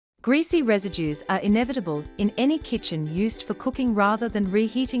Greasy residues are inevitable in any kitchen used for cooking rather than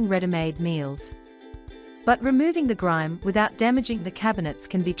reheating ready-made meals. But removing the grime without damaging the cabinets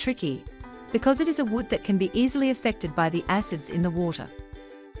can be tricky, because it is a wood that can be easily affected by the acids in the water.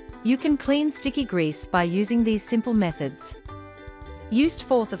 You can clean sticky grease by using these simple methods. Use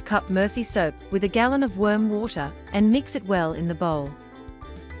 1/4 cup Murphy soap with a gallon of warm water and mix it well in the bowl.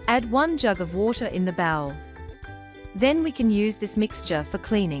 Add 1 jug of water in the bowl. Then we can use this mixture for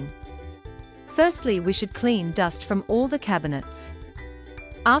cleaning. Firstly, we should clean dust from all the cabinets.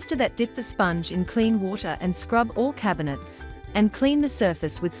 After that, dip the sponge in clean water and scrub all cabinets, and clean the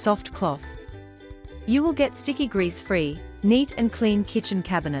surface with soft cloth. You will get sticky grease-free, neat and clean kitchen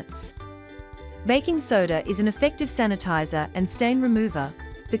cabinets. Baking soda is an effective sanitizer and stain remover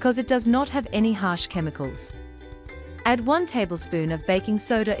because it does not have any harsh chemicals. Add 1 tablespoon of baking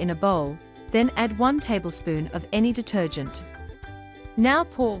soda in a bowl, then add 1 tablespoon of any detergent. Now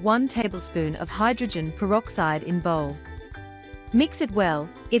pour 1 tablespoon of hydrogen peroxide in bowl. Mix it well,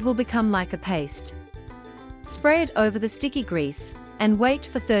 it will become like a paste. Spray it over the sticky grease, and wait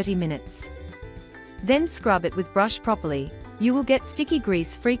for 30 minutes. Then scrub it with brush properly. You will get sticky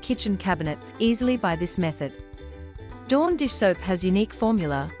grease-free kitchen cabinets easily by this method. Dawn dish soap has unique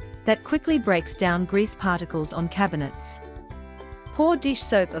formula that quickly breaks down grease particles on cabinets. Pour dish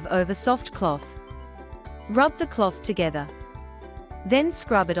soap over soft cloth. Rub the cloth together. Then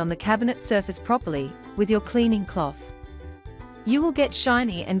scrub it on the cabinet surface properly with your cleaning cloth. You will get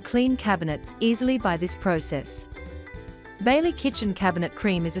shiny and clean cabinets easily by this process. Bailey Kitchen Cabinet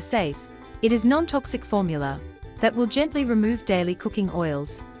Cream is a safe, it is non-toxic formula that will gently remove daily cooking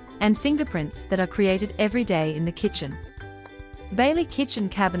oils and fingerprints that are created every day in the kitchen. Bailey Kitchen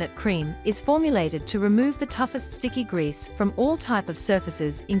Cabinet Cream is formulated to remove the toughest sticky grease from all type of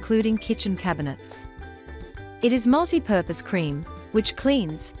surfaces including kitchen cabinets. It is multi-purpose cream, which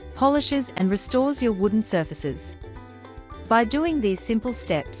cleans, polishes and restores your wooden surfaces. By doing these simple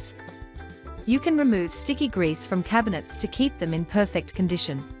steps, you can remove sticky grease from cabinets to keep them in perfect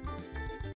condition.